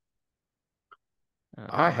third.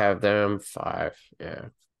 I Um, have them 5. Yeah.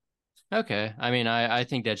 okay. I mean, I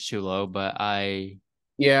think that's too low, but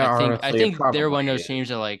Yeah, I honestly, it think they're probably one of those is. teams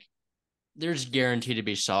that like there's guaranteed to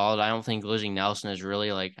be solid. I don't think losing Nelson is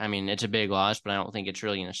really like I mean, it's a big loss, but I don't think it's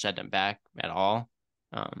really gonna set them back at all.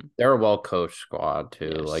 Um, They're a well coached squad too.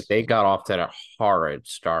 Like yes. they got off to a horrid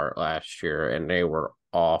start last year and they were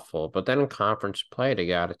awful. But then in conference play, they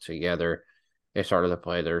got it together. They started to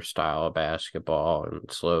play their style of basketball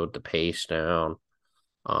and slowed the pace down,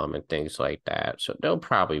 and things like that. So they'll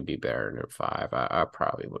probably be better than 5. I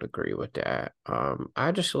probably would agree with that.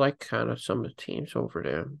 I just like kind of some of the teams over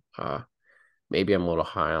them. Maybe I'm a little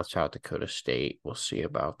high on South Dakota State. We'll see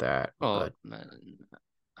about that. Well, But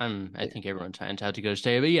I think everyone's trying to Dakota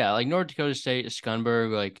State, but yeah, like North Dakota State,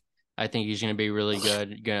 Scunberg, like I think he's gonna be really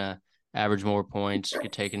good. Gonna average more points.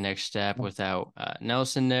 Could take a next step without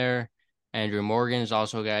Nelson there. Andrew Morgan is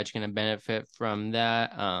also a guy that's gonna benefit from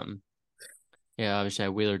that. Yeah, obviously I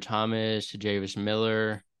have Wheeler Thomas, Javis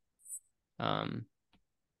Miller. Um,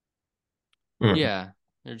 Mhm. yeah,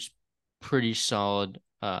 they're just pretty solid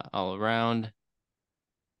all around.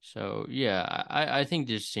 So yeah, I think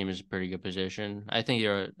this team is a pretty good position. I think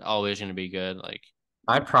they're always going to be good. Like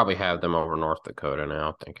I'd probably have them over North Dakota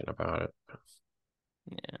now, thinking about it.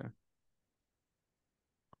 yeah,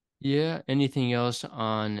 yeah. Anything else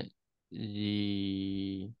on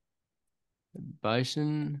the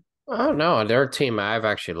Bison? Oh no, they're a team I've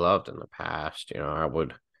actually loved in the past.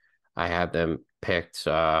 I had them picked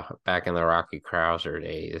back in the Rocky Krauser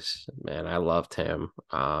days. Man, I loved him.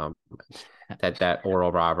 That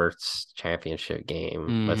Oral Roberts championship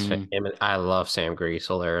game. Mm-hmm. I love Sam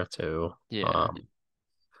Griesel there too. Yeah,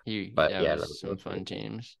 But that yeah, was some fun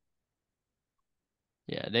teams.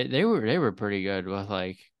 Yeah, they were pretty good with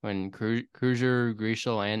like when Cruiser,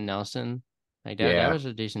 Greasel, and Nelson. Like that yeah, was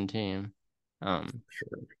a decent team. Um,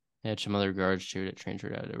 sure. They had some other guards too that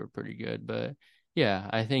transferred out that were pretty good. But yeah,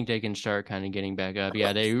 I think they can start kind of getting back up.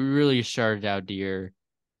 Yeah, they really started out the year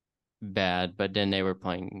bad, but then they were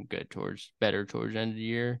playing better towards the end of the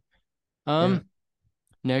year. Yeah, Um,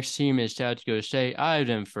 Next team is South Dakota State. I have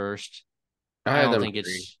them first. I I had don't them think 3.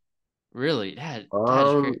 it's really that is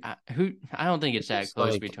crazy. Um, I don't think it's that just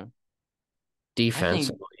close like between. I think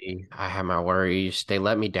defensively, I have my worries. They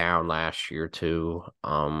let me down last year too.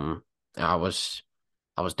 I was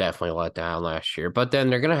I was definitely let down last year, but then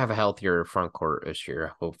they're gonna have a healthier front court this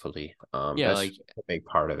year, hopefully. yeah, That's like a big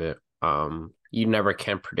part of it. You never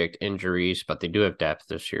can predict injuries, but they do have depth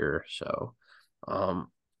this year, so um,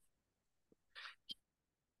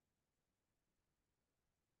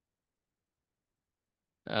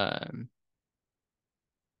 um,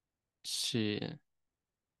 see,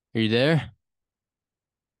 are you there?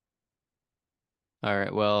 All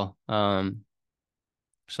right. Well, looks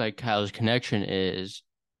like Kyle's connection is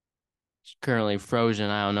currently frozen.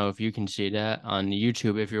 I don't know if you can see that on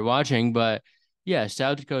YouTube if you're watching, but yeah,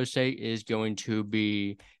 South Dakota State is going to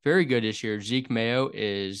be very good this year. Zeke Mayo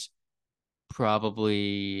is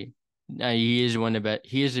probably he is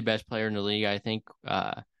he is the best player in the league, I think,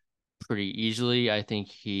 pretty easily. I think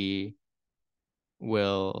he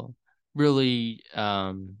will really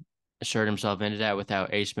assert himself into that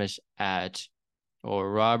without A. Smith at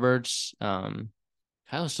or Roberts.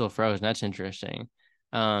 Kyle's still frozen. That's interesting.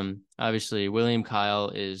 Obviously, William Kyle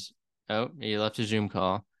is. Oh, he left a Zoom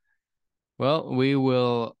call. Well, we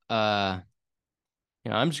will. I'm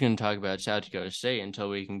just going to talk about South Dakota State until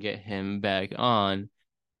we can get him back on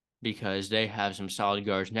because they have some solid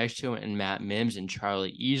guards next to him, and Matt Mims and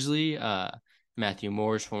Charlie Easley. Matthew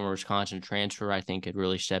Moore's former Wisconsin transfer, I think, could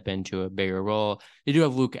really step into a bigger role. They do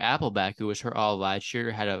have Luke Appleback, who was hurt all last year,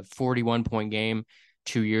 had a 41-point game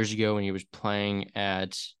 2 years ago when he was playing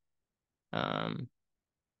at um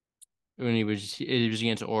when it was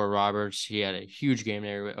against Oral Roberts. He had a huge game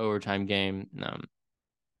there, overtime game.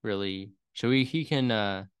 Really, so he can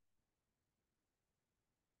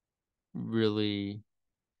really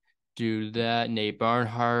do that. Nate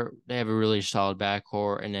Barnhart, they have a really solid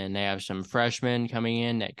backcourt, and then they have some freshmen coming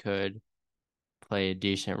in that could play a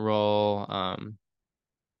decent role.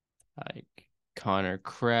 Like Connor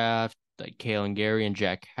Kraft, like Kalen Gary and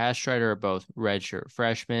Jack Hastreiter are both redshirt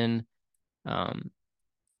freshmen. Um,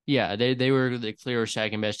 yeah, they were the clear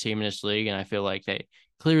second best team in this league, and I feel like they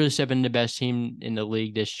clearly have been the best team in the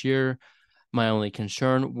league this year. My only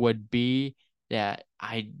concern would be that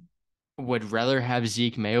I would rather have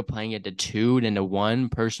Zeke Mayo playing at the 2 than the 1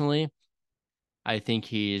 personally. I think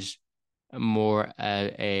he's more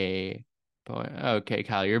at a okay,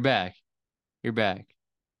 Kyle, you're back. You're back.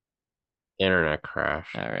 Internet crash.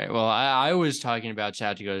 All right. Well, I was talking about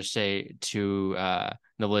South Dakota State to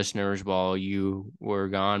the listeners while you were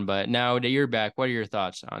gone, but now that you're back, what are your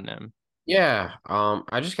thoughts on them? Yeah,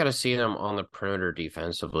 I just got to see them on the perimeter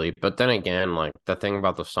defensively. But then again, like the thing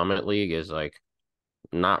about the Summit League is like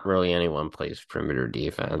not really anyone plays perimeter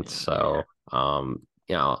defense. Yeah.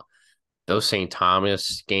 So, those St.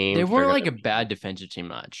 Thomas They games, they're weren't like gonna a be, bad defensive team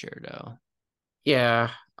last year, though. yeah.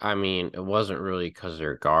 I mean, it wasn't really because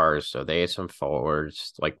they're guards. So they had some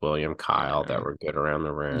forwards like William Kyle that Yeah. were good around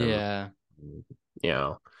the rim. Yeah. You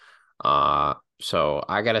know, so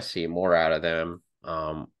I got to see more out of them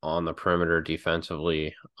on the perimeter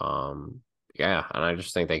defensively. Yeah, and I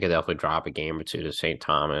just think they could definitely drop a game or two to St.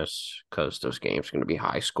 Thomas because those games are going to be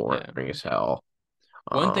high scoring Yeah. as hell.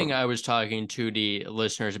 One thing Um, I was talking to the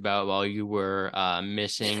listeners about while you were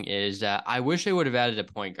missing is that I wish they would have added a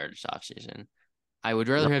point guard this offseason. I would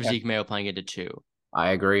rather have okay. Zeke Mayo playing at the 2.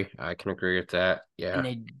 I agree. I can agree with that. And Yeah.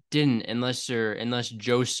 they didn't unless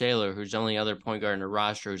Joe Saylor, who's the only other point guard in the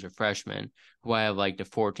roster who's a freshman, who I have like the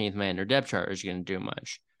 14th man in their depth chart is going to do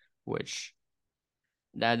much, which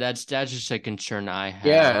that's just a concern I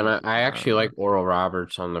Yeah, and have. I actually like Oral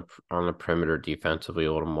Roberts on the perimeter defensively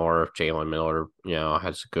a little more. If Jalen Miller,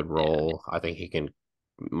 has a good Yeah, role, I think he can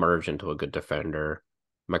merge into a good defender.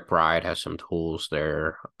 McBride has some tools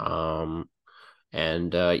there. And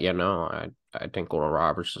I think Oral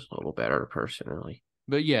Roberts is a little better personally.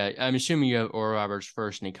 but yeah, I'm assuming you have Oral Roberts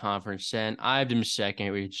first in the conference. Then I have them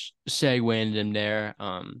second, which segued them there.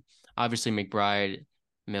 Obviously McBride,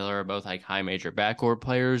 Miller are both like high major backcourt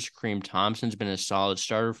players. Kareem Thompson's been a solid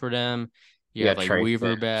starter for them. You You have got like Trey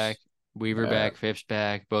Phipps. Weaver back, Phipps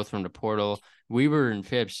back, both from the portal. Weaver and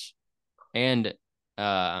Phipps and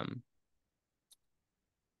um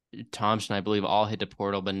Thompson, I believe, all hit the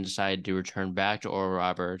portal, but decided to return back to Oral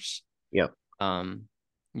Roberts. Yep. Um,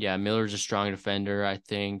 yeah, Miller's a strong defender. I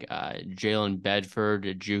think Jalen Bedford,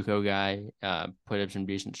 a JUCO guy, put up some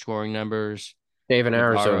decent scoring numbers. David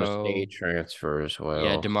Arizona Navarro, State transfer as yeah,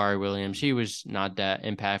 well. Damari Williams. He was not that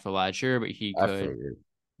impactful last year, but he I could figured.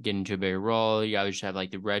 get into a bigger role. You always have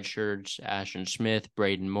like the red shirts, Ashton Smith,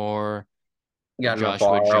 Braden Moore, You got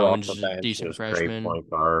Joshua Navarro off Jones the is a bench, decent who's a great freshman. point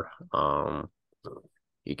guard.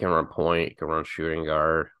 He can run point, he can run shooting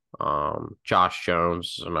guard. Josh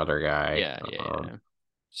Jones is another guy. Yeah, yeah,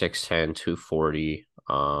 6'10", 240.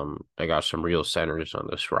 They got some real centers on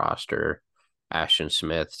this roster. Ashton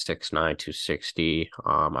Smith, 6'9", 260.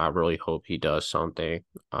 I really hope he does something.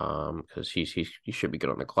 Because he should be good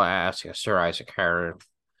on the glass. Yeah, Sir Isaac Heron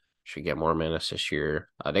should get more minutes this year.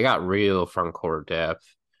 They got real front court depth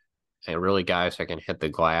and really guys that can hit the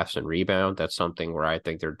glass and rebound. That's something where I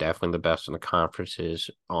think they're definitely the best in the conferences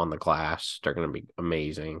on the glass. They're going to be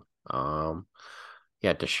amazing.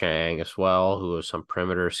 Yeah, DeShang as well, who has some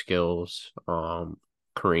perimeter skills.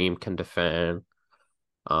 Kareem can defend.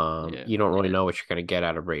 yeah. You don't really know what you're going to get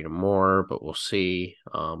out of Braden Moore, but we'll see.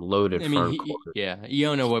 Loaded I mean, front court, yeah, you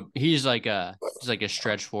don't know what he's like a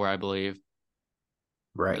stretch four, I believe.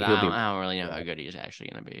 right? But He'll be, I don't really know how yeah, good he is actually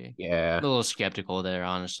going to be. yeah, A little skeptical there,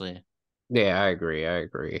 honestly. yeah. I agree. I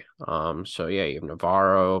agree. So yeah, you have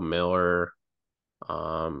Navarro, Miller,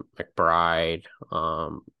 McBride,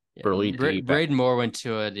 Yeah, really deep. Braden Moore went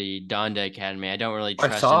to the Donda Academy. I don't really I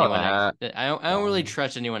trust saw anyone that. I don't really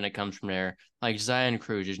trust anyone that comes from there. Like Zion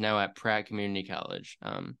Cruz is now at Pratt Community College.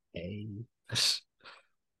 Hey. It's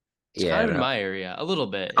Yeah, kind of in no. my area a little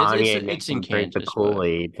bit. Kanye makes It's in them drink the Kansas, but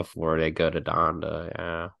Kool-Aid before they go to Donda.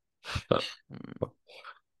 Yeah.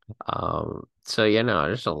 mm, So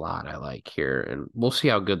there's a lot I like here, and we'll see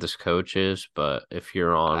how good this coach is. But if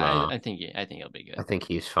you're on, I think it'll be I good. think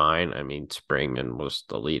he's fine. I mean, Springman was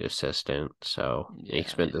the lead assistant, so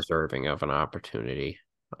he's Yeah, been deserving of an opportunity.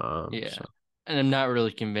 yeah. So And I'm not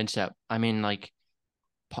really convinced that. I mean, like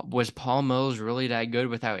was Paul Mills really that good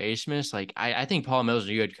without A. Smith? Like, I think Paul Mills is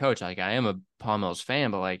a good coach. Like, I am a Paul Mills fan,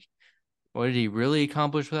 but like, what did he really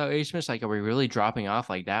accomplish without A. Smith? Like, are we really dropping off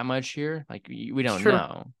like that much here? Like, we it's don't true.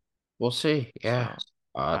 know. We'll see. Yeah,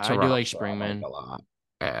 So, it's a I do like roster I like Springman. a lot.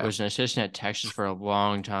 Yeah, Was an assistant at Texas for a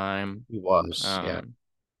long time. he was. Yeah, Um,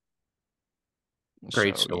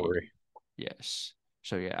 great so story. yes.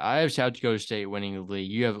 So yeah, I have South Dakota State winning the league.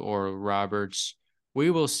 You have Oral Roberts. We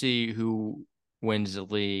will see who wins the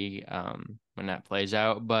league when that plays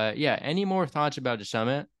out. But yeah, any more thoughts about the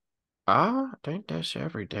summit? I think that's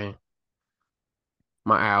everything.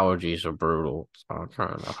 My allergies are brutal, so I'm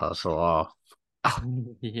trying to hustle off. I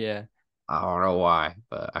Yeah, don't know why,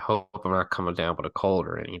 but I hope I'm not coming down with a cold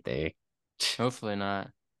or anything. hopefully not.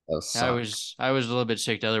 That'll I suck. was I was a little bit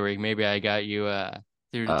sick the other week. Maybe I got you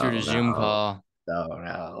through the Oh Zoom no. call. No,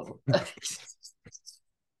 no.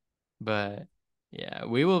 But yeah,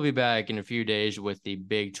 we will be back in a few days with the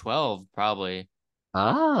Big 12, probably.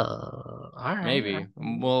 Oh, all right. Maybe.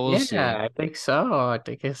 Well, we'll see. Yeah, I think so. I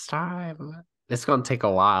think it's time. It's gonna take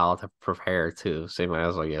a while to prepare too, so you might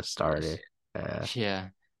as well get started. Yeah, Yeah.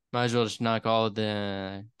 Might as well just knock all of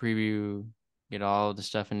the preview, get all of the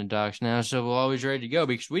stuff in the docs now, so we're always ready to go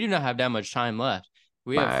because we do not have that much time left.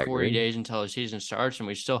 We have I 40 agree. days until the season starts, and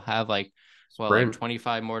we still have like Sprint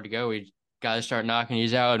 25 more to go. We got to start knocking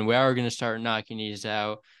these out, and we are going to start knocking these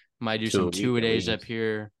out. Might do two some a week two at days up least.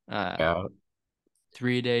 here, Yeah,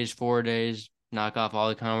 3 days, 4 days, knock off all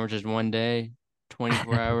the conferences one day,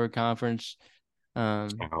 24-hour conference.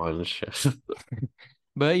 Um, challenge.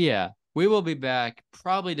 but yeah, we will be back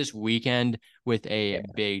probably this weekend with a Yeah,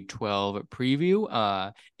 Big 12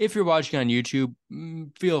 preview. If you're watching on YouTube,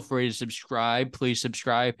 feel free to subscribe. Please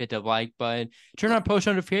subscribe, hit the like button, turn on post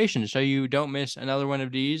notifications so you don't miss another one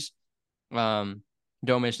of these. Um,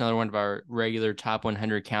 don't miss another one of our regular top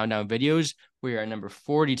 100 countdown videos. We are at number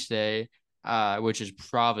 40 today, which is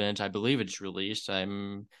Providence. I believe it's released.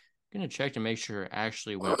 I'm gonna check to make sure it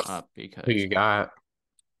actually went up who because you got?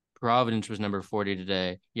 Providence was number 40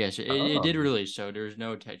 today. Yes, it did Oh, release, so there's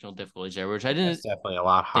no technical difficulties there, which I that's didn't definitely a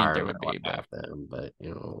lot think higher there than would I would be, but have them. But you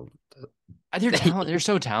know, they're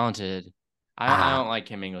so talented. I ah, don't like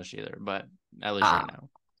Kim English either, but at least right ah, now.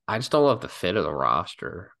 I just don't love the fit of the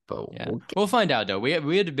roster. But Yeah. we'll get, We'll find out though. We had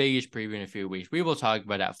the biggest preview in a few weeks. We will talk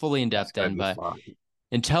about that fully in that's depth gonna then, be but fun.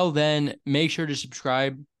 until then, make sure to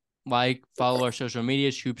subscribe, like, follow our social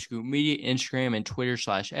medias, Hoop Scoop Media, Instagram, and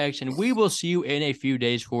Twitter/X. And we will see you in a few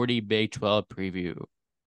days for the Big 12 preview.